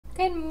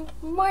Good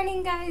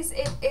morning, guys.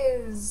 It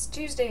is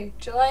Tuesday,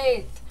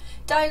 July 8th.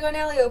 Diagon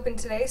Alley open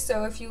today,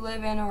 so if you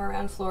live in or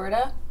around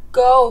Florida,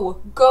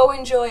 go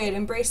enjoy it.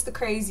 Embrace the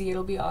crazy.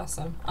 It'll be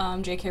awesome.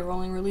 J.K.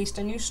 Rowling released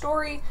a new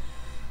story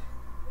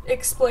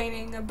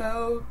explaining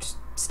about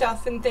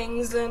stuff and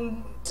things,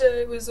 and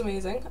it was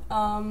amazing.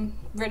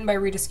 Written by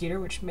Rita Skeeter,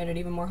 which made it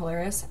even more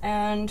hilarious.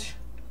 And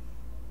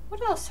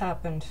what else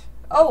happened?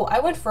 Oh, I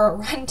went for a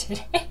run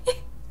today.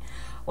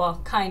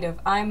 Well, kind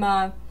of. I'm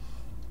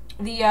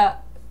the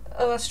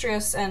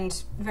illustrious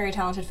and very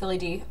talented Philly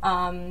D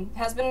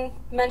has been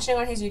mentioning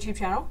on his YouTube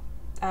channel,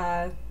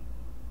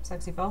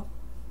 Sexy Phil,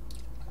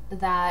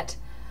 that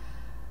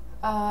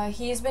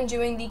he's been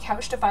doing the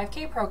Couch to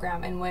 5K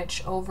program, in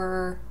which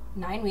over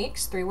 9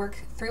 weeks, three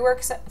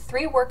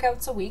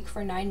workouts a week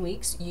for 9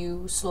 weeks,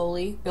 you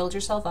slowly build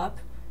yourself up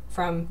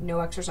from no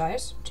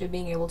exercise to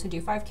being able to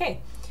do 5K,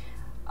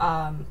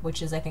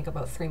 which is I think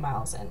about 3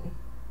 miles in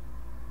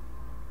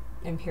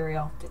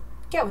Imperial.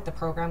 Get with the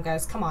program,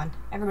 guys. Come on.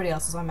 Everybody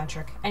else is on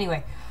metric.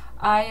 Anyway,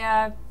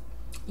 I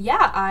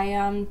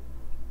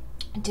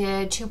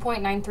did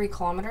 2.93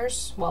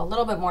 kilometers. Well, a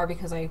little bit more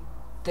because the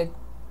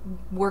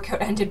workout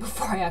ended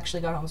before I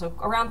actually got home. So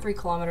around 3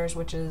 kilometers,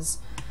 which is,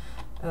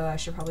 I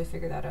should probably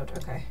figure that out.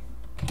 Okay.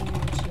 2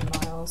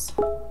 miles.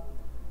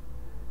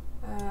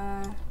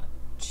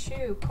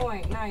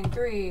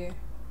 2.93.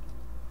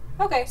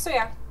 Okay, so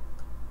yeah.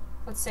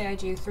 Let's say I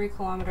do 3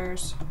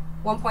 kilometers,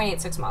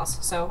 1.86 miles,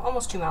 so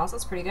almost 2 miles.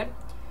 That's pretty good.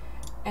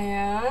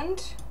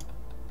 And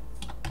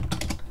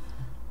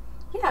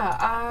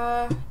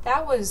yeah,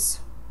 that was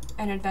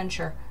an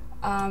adventure.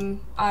 I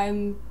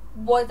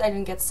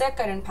didn't get sick,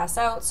 I didn't pass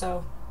out,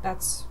 so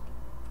that's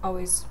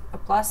always a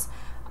plus.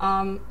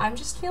 I'm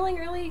just feeling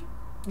really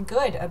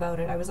good about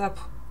it. I was up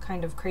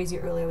kind of crazy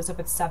early. I was up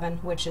at 7,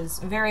 which is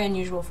very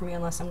unusual for me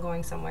unless I'm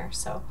going somewhere,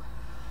 so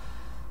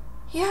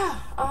yeah,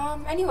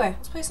 anyway,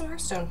 let's play some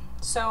Hearthstone.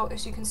 So,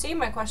 as you can see,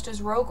 my quest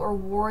is Rogue or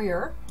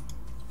Warrior.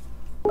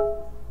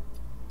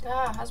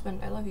 Ah,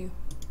 husband, I love you.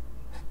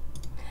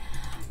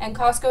 And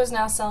Costco is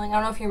now selling, I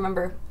don't know if you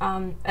remember,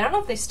 I don't know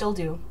if they still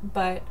do,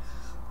 but,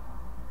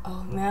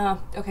 oh, yeah.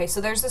 Okay,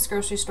 so there's this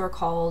grocery store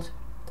called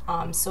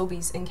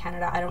Sobeys in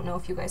Canada. I don't know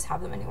if you guys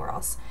have them anywhere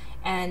else.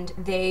 And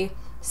they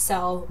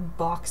sell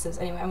boxes.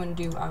 Anyway, I'm going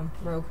to do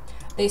Rogue.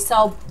 They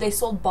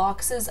sold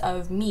boxes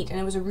of meat, and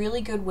it was a really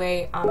good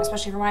way,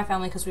 especially for my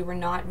family, because we were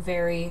not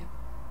very,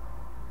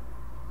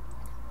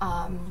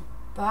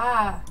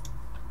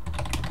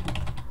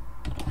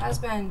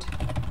 husband.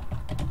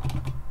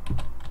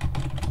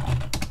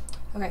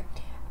 Okay.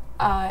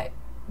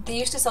 They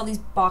used to sell these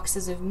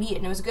boxes of meat,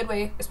 and it was a good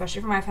way,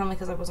 especially for my family,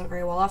 because I wasn't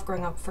very well off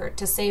growing up,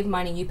 to save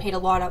money. You paid a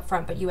lot up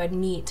front, but you had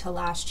meat to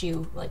last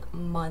you, like,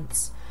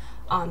 months.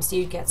 So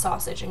you'd get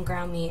sausage and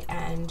ground meat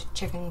and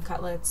chicken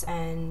cutlets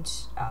and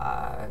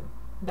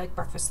like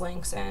breakfast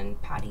links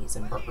and patties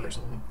and burgers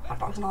and hot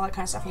dogs and all that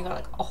kind of stuff. And you got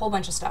like a whole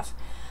bunch of stuff.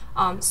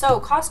 So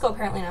Costco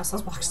apparently now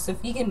sells boxes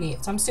of vegan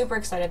meat. So I'm super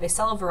excited. They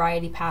sell a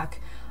variety pack.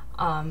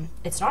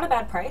 It's not a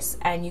bad price,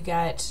 and you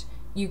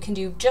can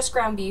do just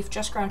ground beef,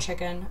 just ground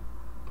chicken.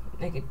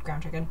 They get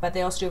ground chicken, but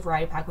they also do a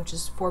variety pack, which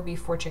is 4 beef,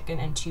 4 chicken,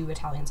 and 2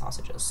 Italian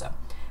sausages. So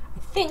I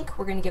think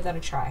we're gonna give that a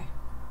try.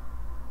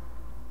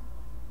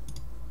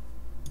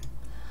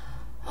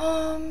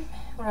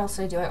 What else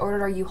did I do? I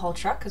ordered our U-Haul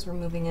truck because we're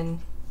moving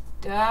in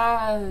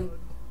a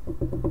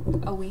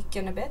week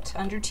and a bit,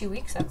 under 2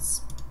 weeks.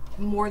 That's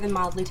more than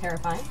mildly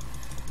terrifying.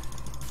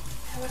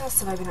 And what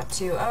else have I been up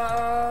to?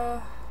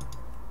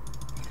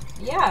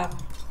 Yeah,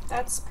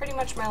 that's pretty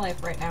much my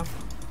life right now.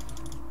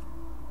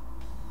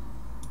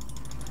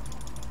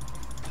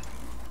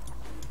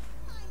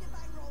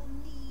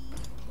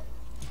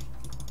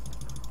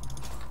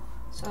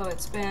 So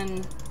it's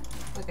been,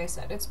 like I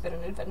said, it's been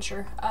an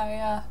adventure.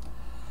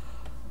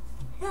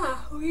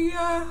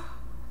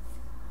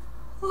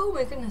 Oh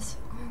my goodness,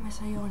 where am I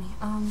Sayoni?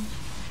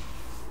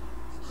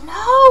 No!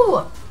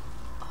 Oh,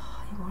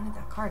 I wanted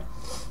that card.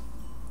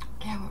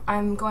 Yeah,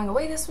 I'm going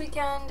away this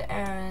weekend,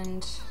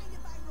 and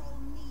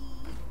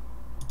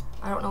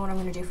I don't know what I'm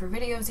going to do for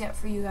videos yet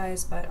for you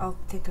guys, but I'll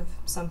think of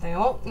something. I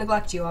won't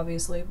neglect you,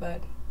 obviously,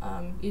 but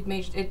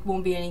it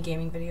won't be any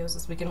gaming videos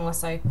this weekend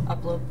unless I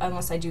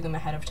do them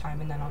ahead of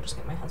time, and then I'll just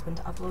get my husband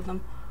to upload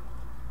them.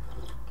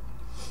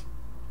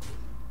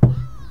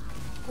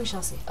 We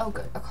shall see. Oh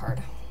good, a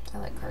card. I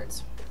like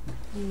cards.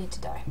 You need to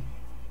die.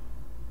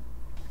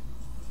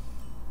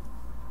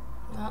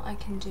 Well, I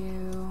can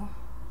do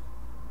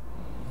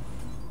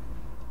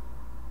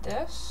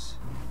this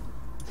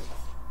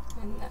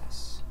and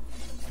this.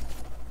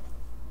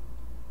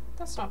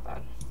 That's not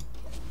bad.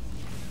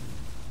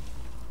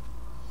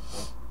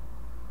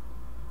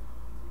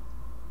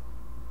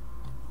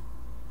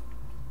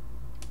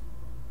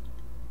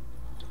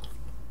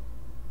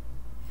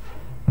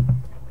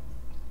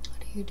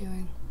 What are you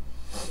doing?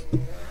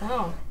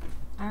 Oh,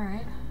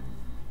 alright.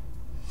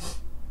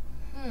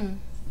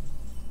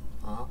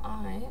 Well,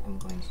 I am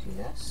going to do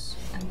this,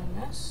 and then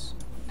this,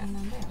 and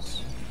then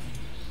this.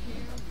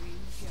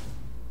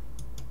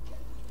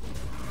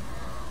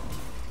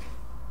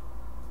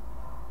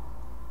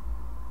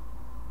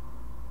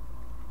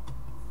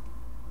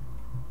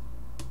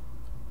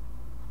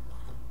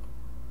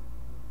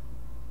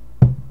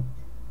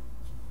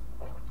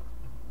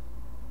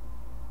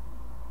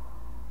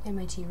 had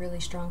my tea really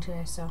strong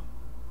today, so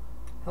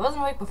I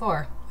wasn't awake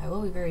before. I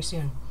will be very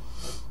soon.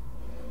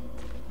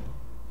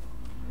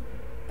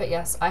 But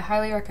yes, I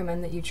highly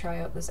recommend that you try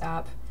out this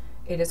app.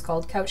 It is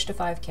called Couch to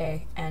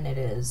 5K, and it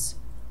is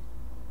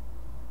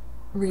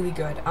really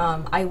good.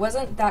 I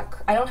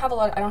don't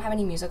have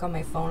any music on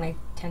my phone. I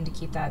tend to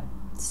keep that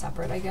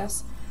separate, I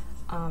guess.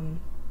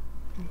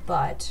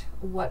 But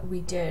what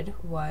we did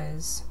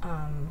was,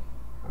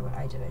 or what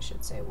I did, I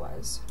should say,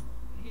 was.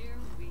 Here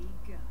we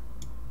go.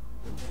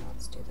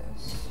 Let's do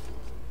this.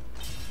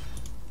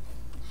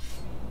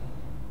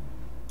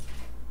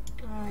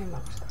 I'm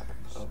upset.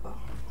 Obo.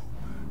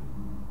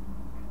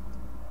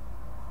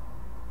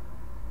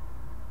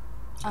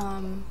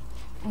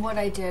 What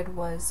I did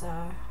was,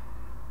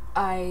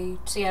 I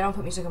don't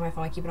put music on my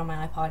phone, I keep it on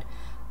my iPod,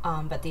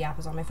 but the app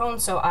is on my phone,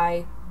 so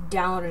I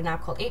downloaded an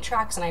app called 8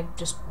 Tracks, and I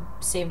just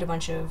saved a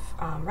bunch of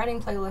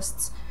running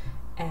playlists,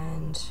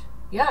 and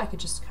yeah, I could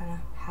just kind of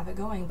have it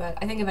going. But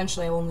I think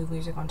eventually I will move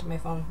music onto my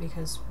phone,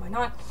 because why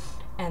not,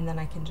 and then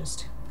I can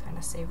just kind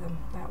of save them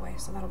that way,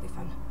 so that'll be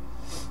fun.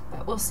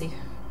 But we'll see.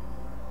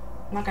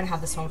 I'm not going to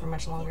have this phone for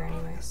much longer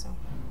anyway, so.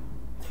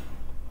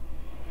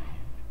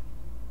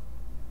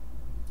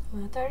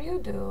 What are you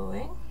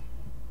doing?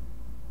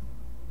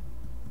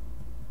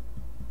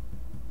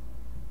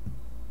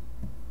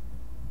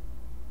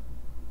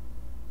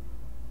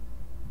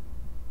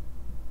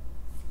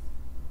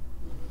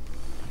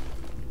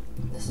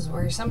 This is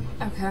worrisome.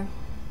 Okay.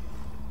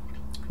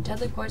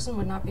 Deadly poison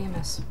would not be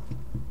amiss.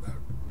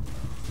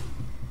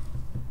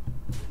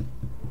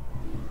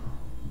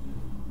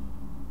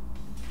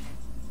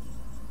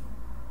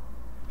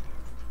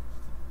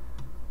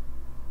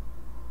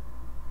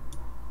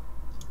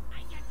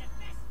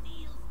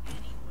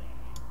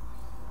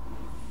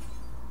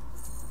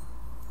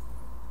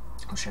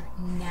 Oh, sure.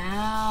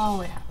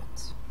 Now it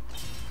happens.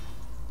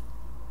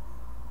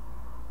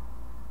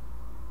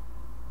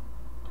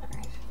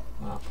 Alright.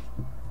 Well.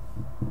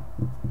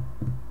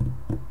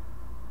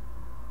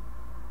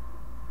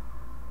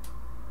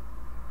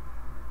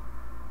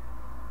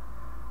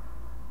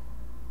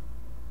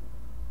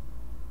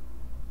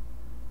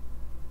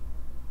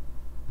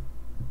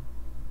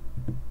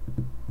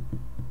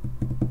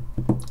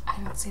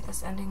 I don't see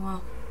this ending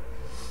well.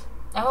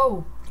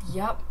 Oh,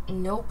 yep.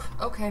 Nope.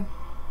 Okay.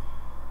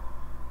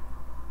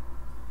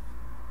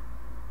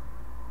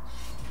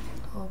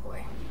 Oh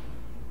boy.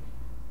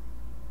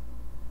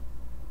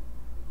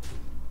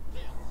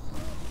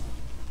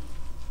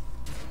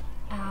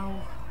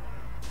 Ow.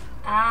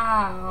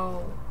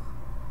 Ow.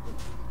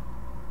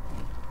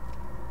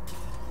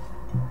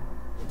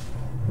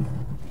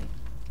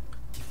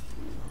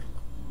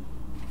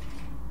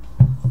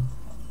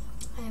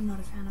 I am not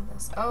a fan of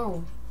this.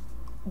 Oh,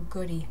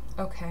 goody.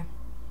 Okay.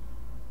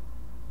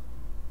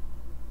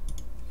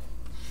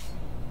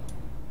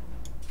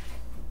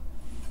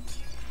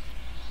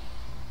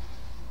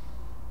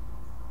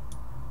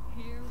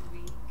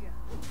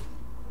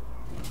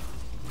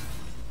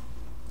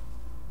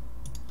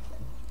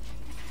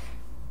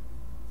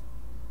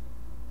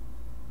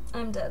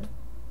 I'm dead.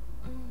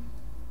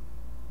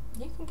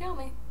 You can kill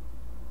me.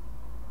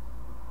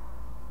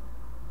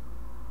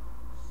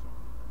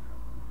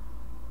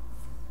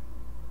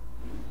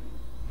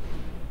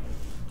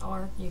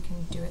 Or you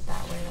can do it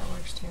that way, that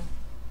works too.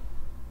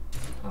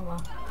 Oh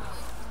well.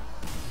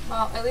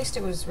 Well, at least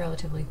it was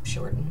relatively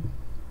short and,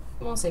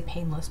 I won't say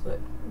painless, but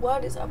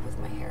what is up with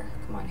my hair?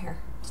 Come on, hair.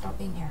 Stop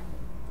being hair.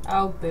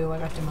 Oh, boo, I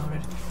got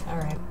demoted.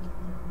 Alright.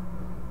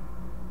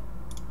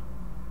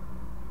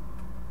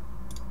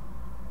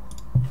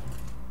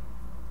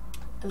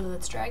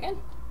 Let's try again.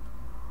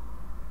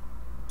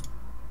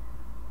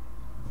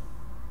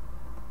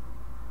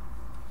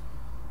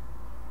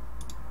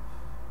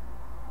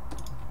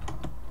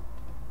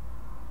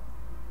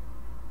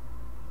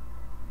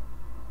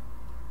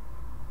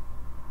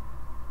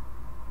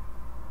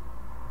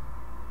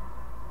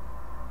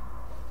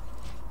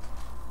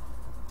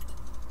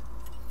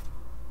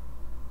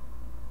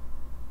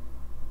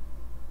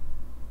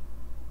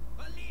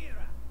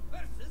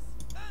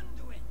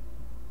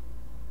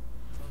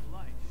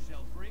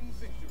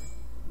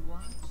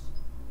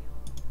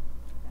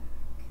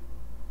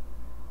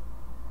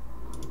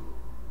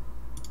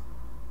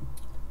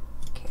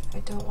 I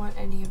don't want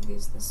any of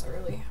these this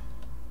early.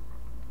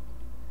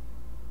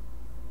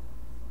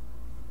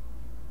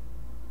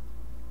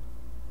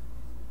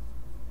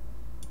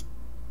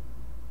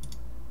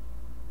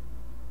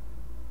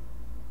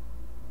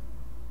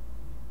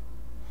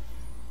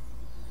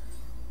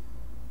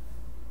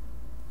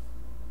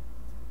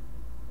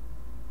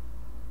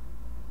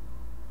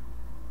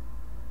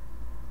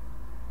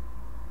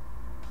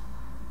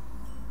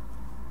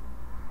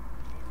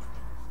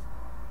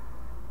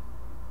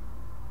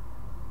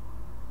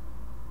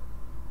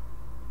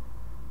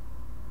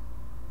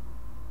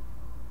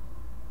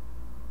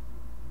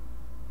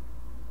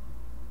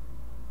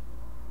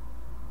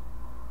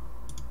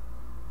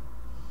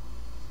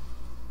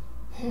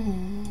 I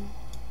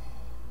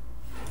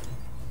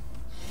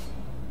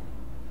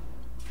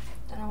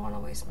don't want to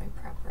waste my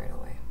prep right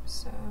away,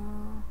 so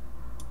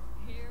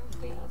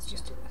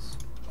just do this.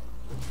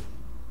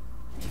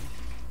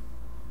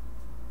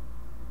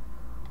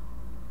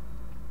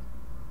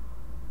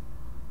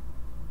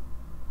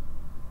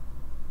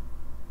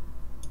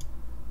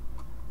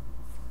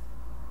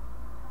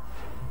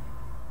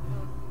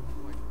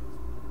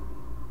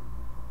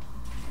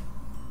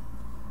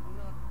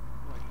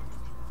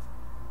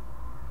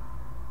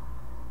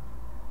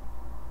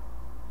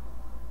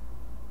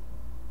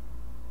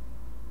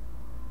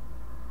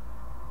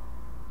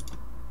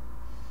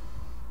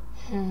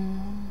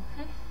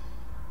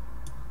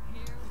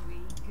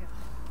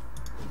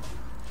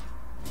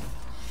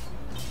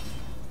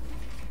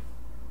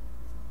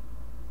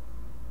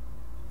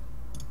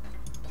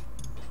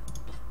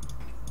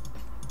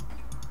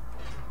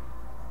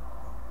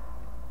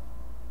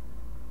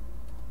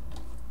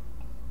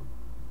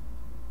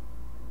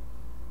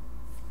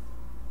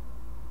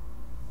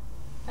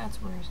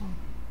 That's worrisome.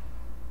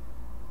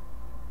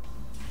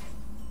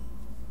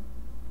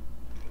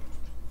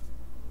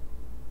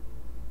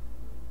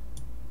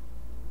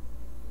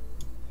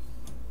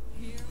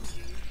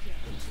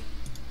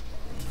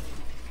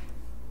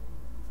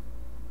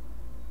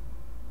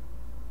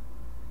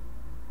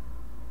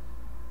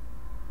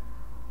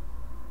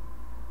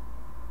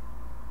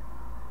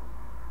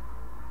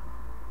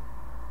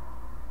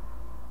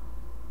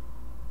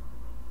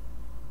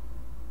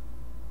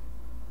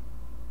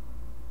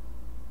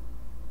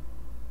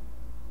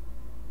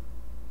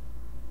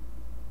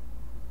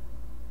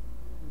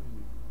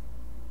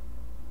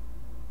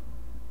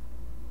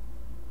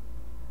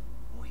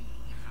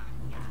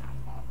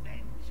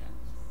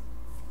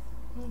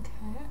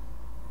 Okay.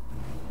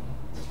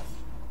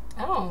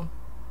 Oh,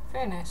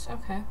 very nice.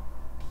 Okay.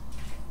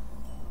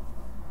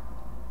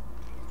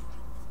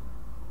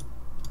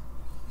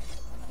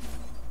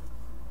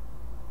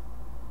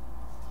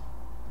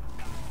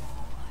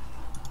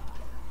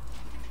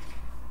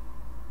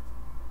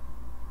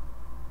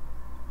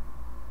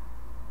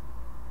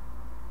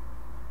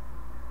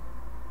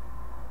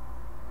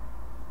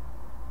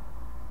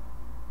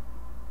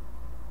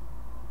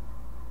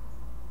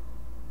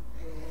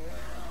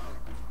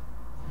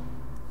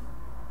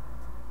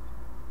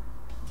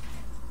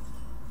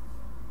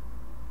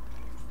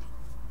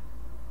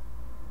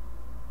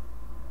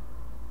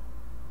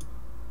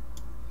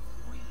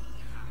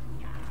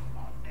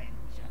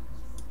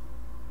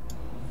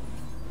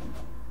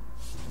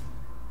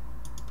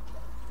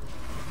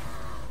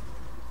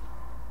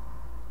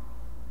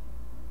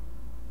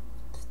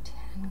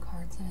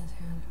 Cards in his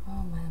hand.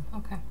 Oh man,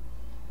 okay.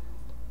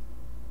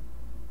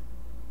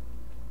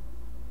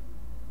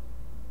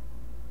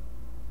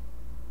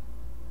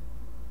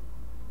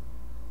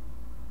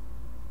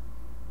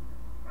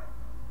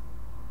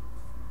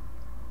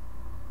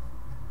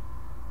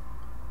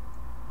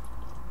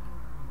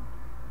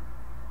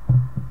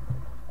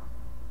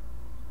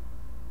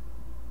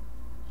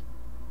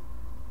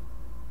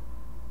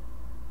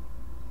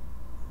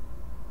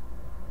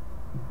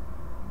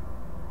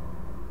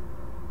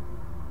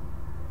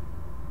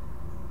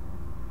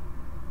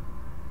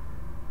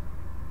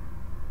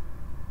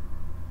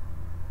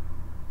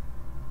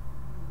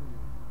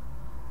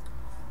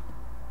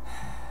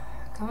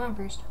 Come on,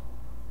 Bruce.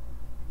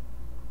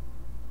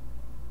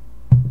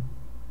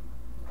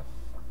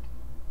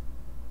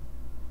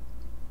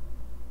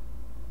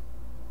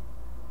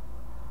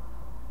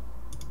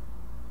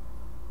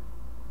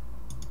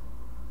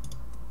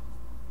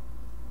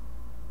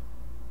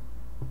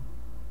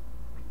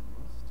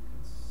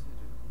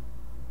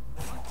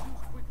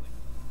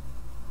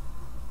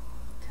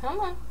 Come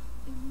on.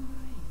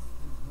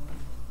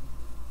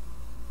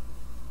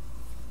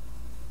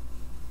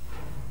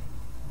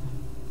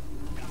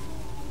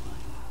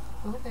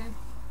 Okay.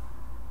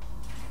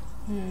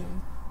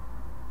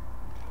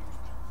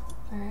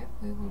 Alright,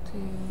 we will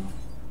do...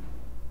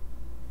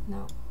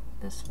 No,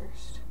 this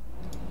first.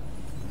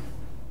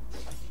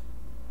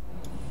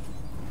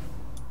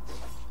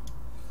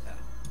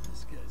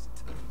 This guy's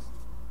toast.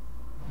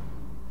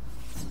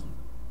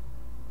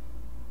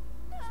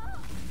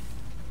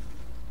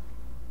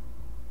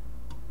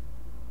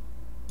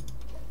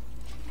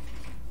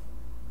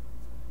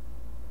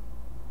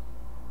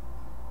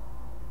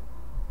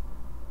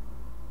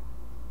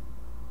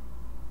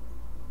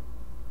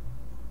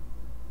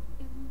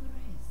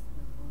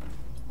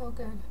 Oh,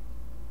 good.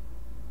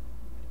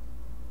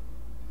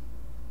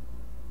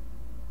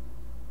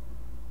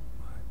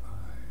 My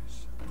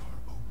eyes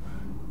are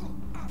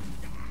open.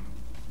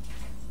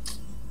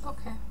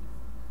 Okay.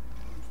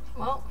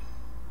 Well.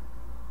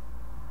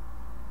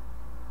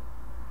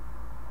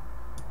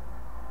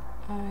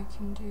 I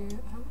can do...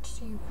 How much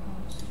do you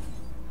cost?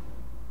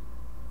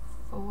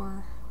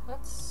 4.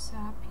 Let's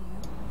sap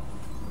you.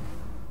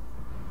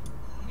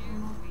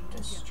 And we'll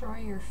destroy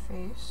your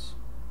face.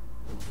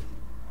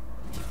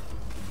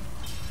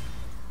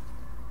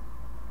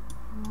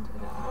 We'll do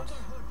that.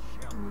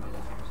 We'll do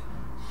that.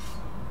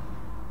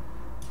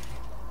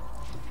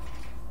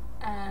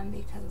 And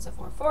because it's a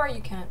 4/4,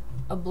 you can't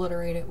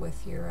obliterate it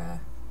with your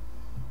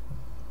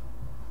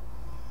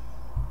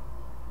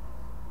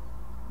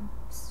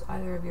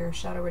either of your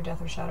Shadow Word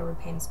Death or Shadow Word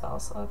Pain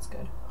spells, so that's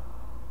good.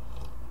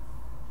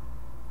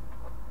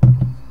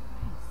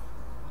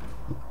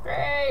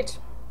 Great!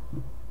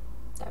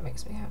 That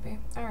makes me happy.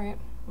 Alright,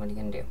 what are you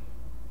gonna do?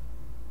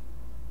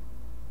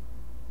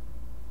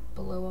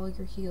 Below all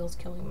your heals,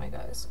 killing my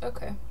guys.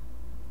 Okay.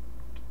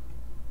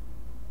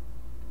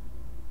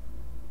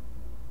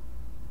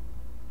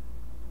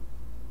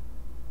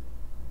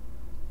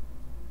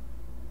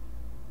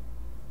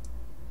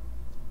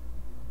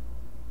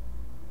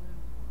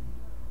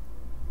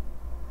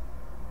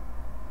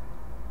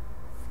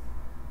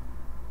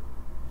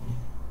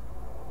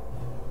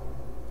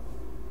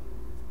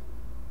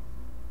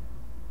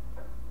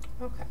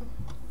 Okay.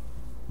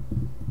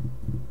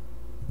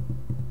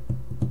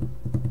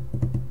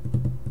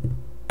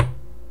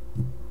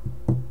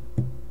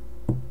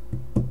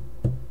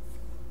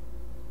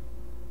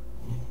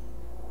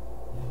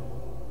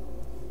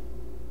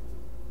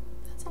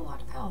 That's a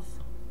lot of health.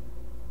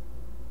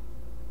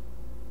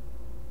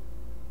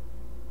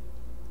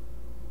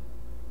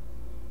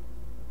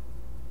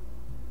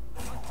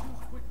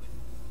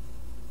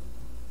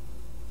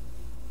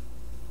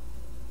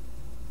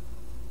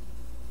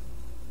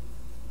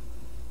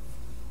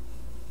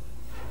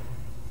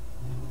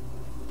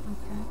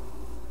 Okay.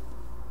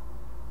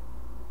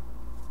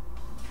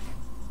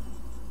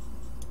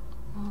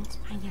 Well, let's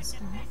play this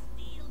guy.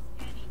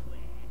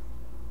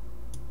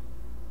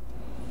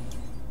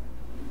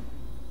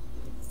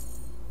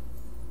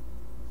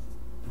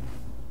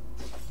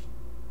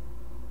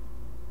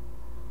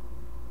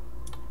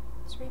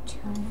 Let's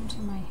return him to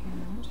my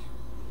hand.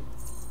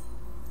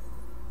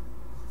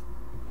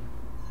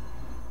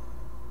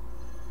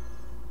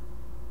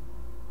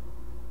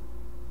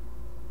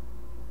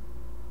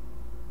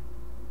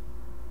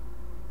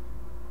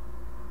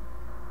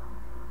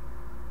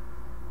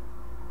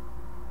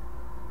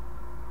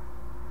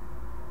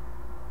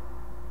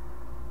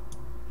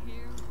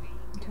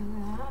 Do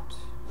that.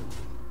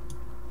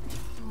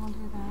 And we'll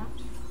do that.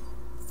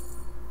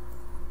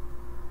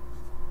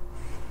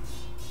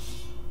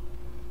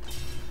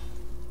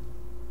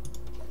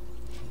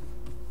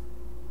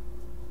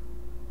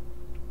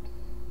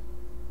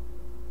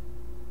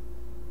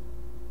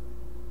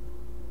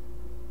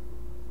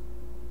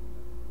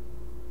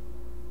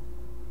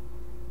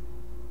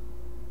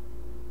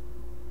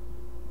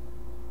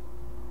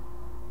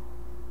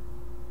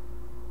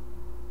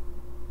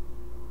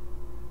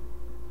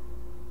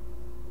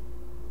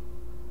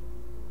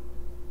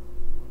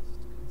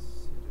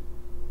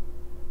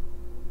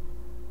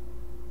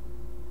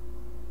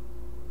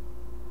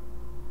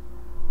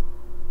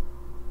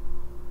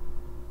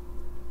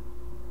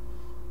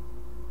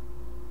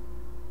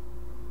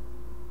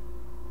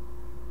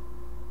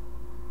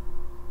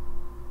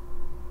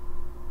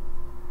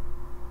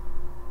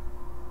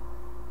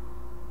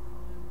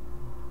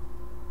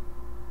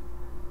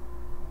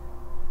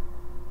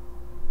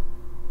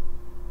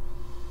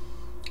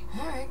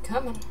 Alright,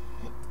 coming.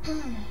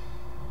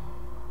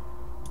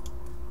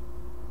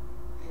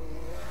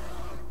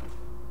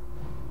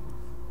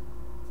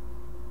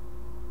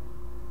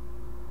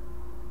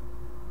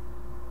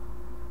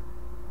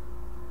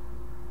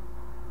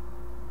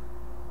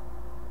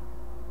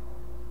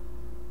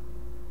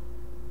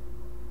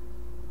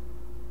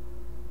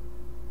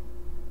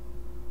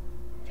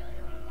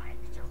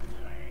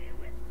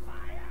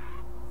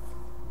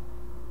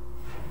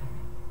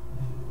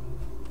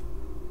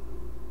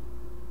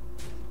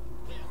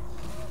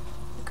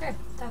 Okay,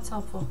 that's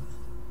helpful.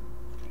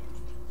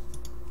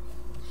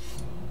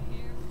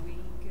 Here we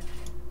go.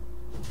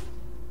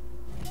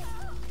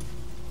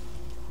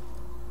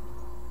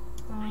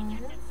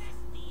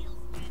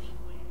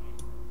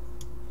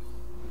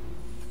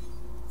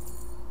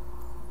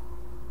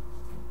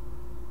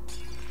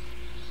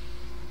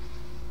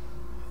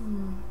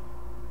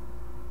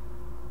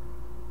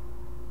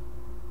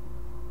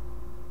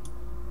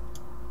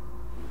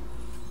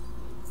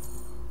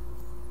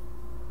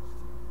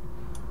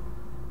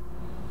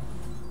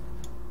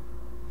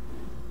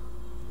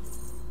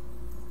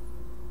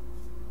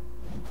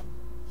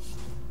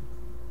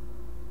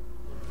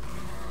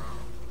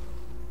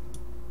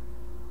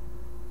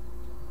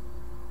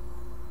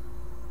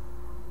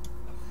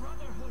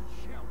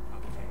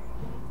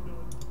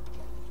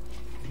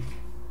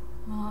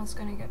 Well, it's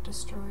gonna get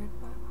destroyed,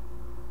 but...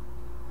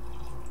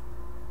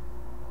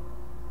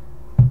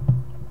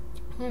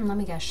 let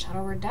me guess.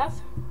 Shadow Word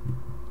Death?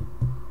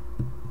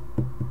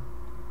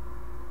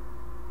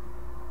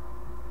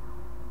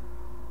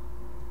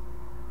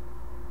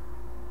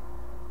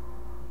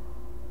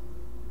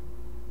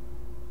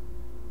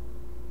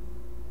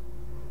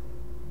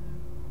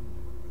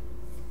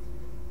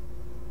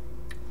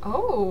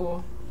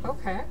 Oh,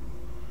 okay.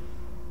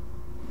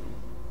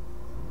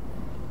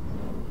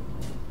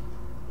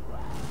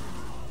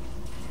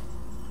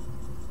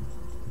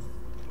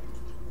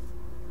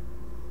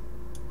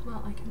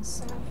 Well, I can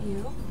sap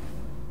you.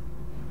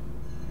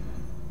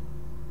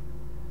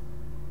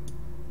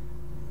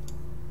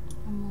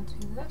 And we'll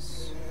do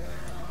this.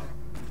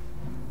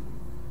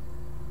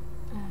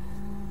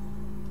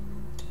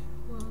 And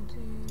we'll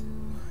do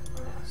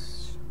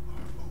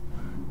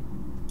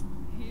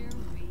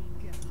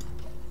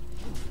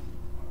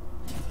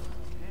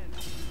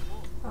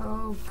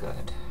Oh,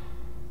 good.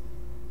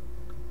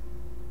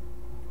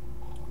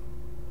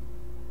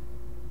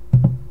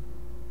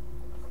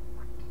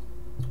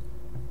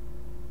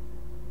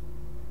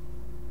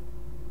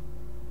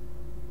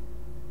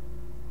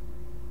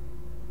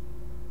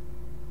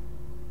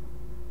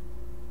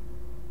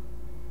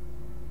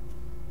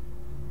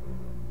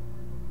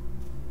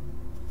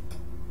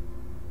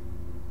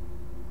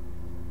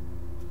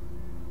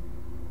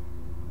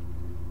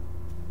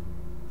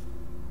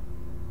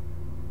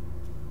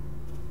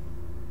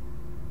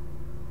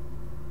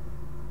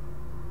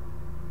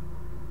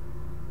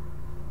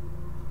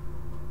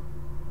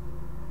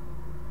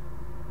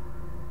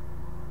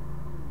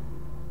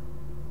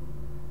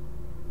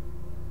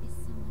 Is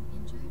someone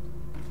injured?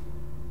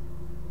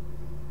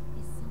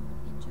 Is someone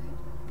injured?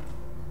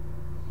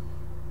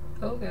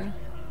 Okay.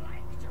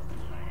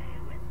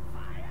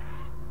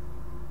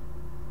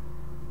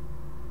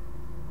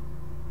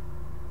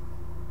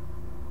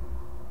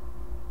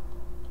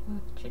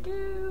 What you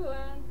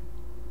doing?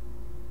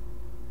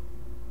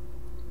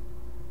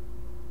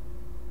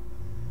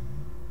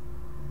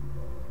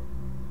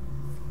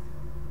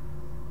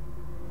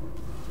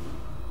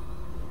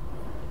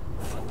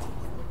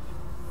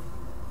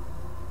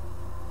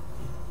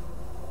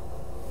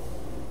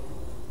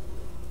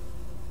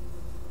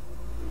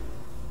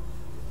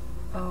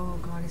 Oh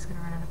god, he's gonna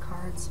run out of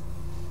cards.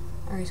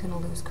 Or he's gonna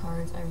lose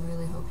cards. I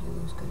really hope you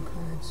lose good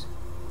cards.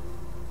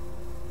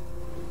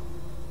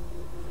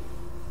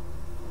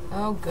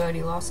 Oh good,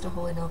 he lost a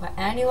Holy Nova.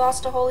 And he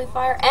lost a Holy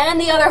Fire.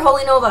 And the other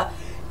Holy Nova!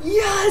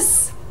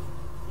 Yes!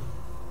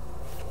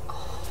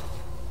 Oh.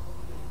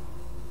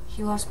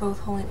 He lost both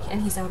Holy...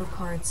 And he's out of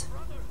cards.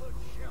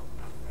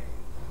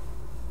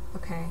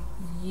 Okay,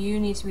 you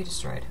need to be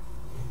destroyed.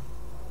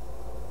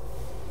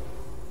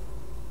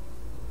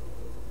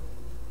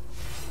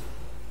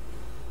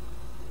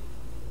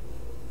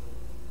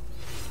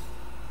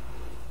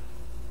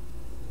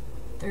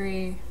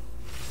 Three,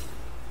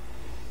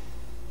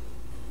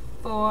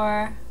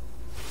 4,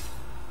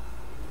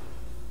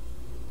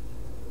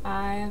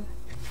 5.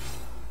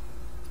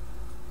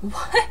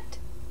 What?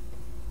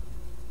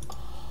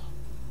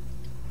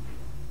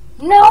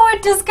 No,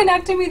 it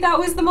disconnected me. That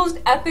was the most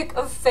epic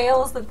of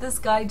fails that this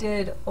guy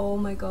did. Oh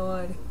my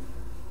god.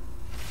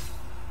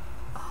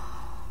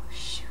 Oh,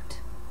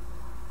 shoot.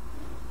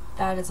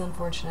 That is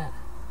unfortunate.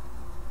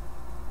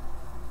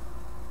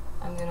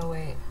 I'm gonna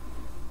wait.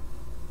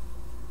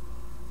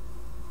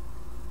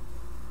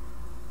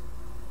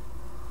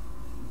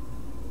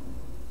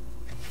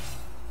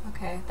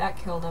 Okay, that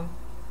killed him.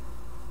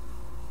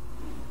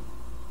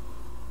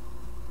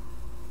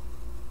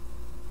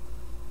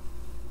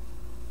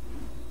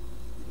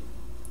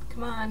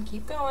 Come on,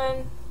 keep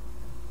going.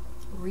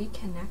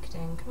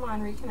 Reconnecting. Come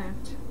on,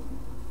 reconnect.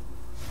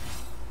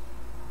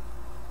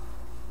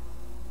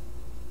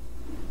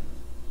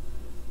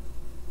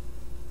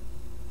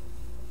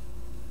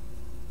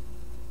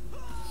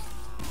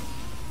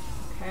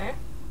 Okay,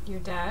 you're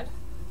dead.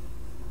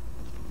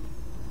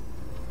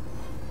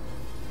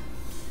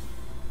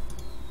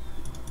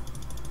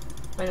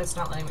 But it's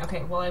not letting me.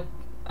 Okay, well,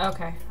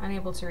 okay,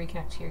 unable to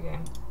reconnect to your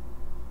game.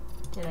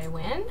 Did I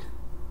win?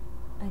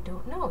 I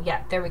don't know.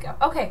 Yeah, there we go.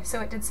 Okay,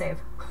 so it did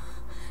save.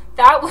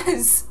 That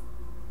was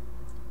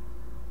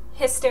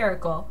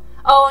hysterical.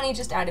 Oh, and he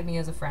just added me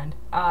as a friend.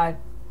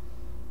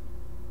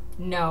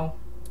 No,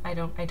 I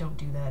don't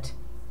do that.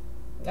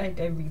 I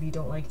really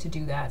don't like to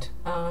do that.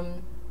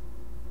 Well,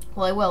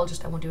 I will,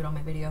 just I won't do it on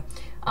my video.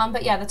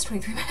 But yeah, that's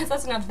 23 minutes.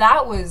 That's enough.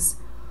 That was,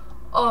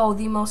 oh,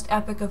 the most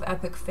epic of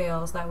epic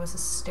fails. That was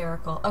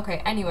hysterical.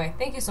 Okay, anyway,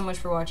 thank you so much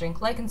for watching.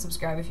 Like and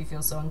subscribe if you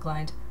feel so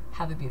inclined.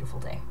 Have a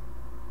beautiful day.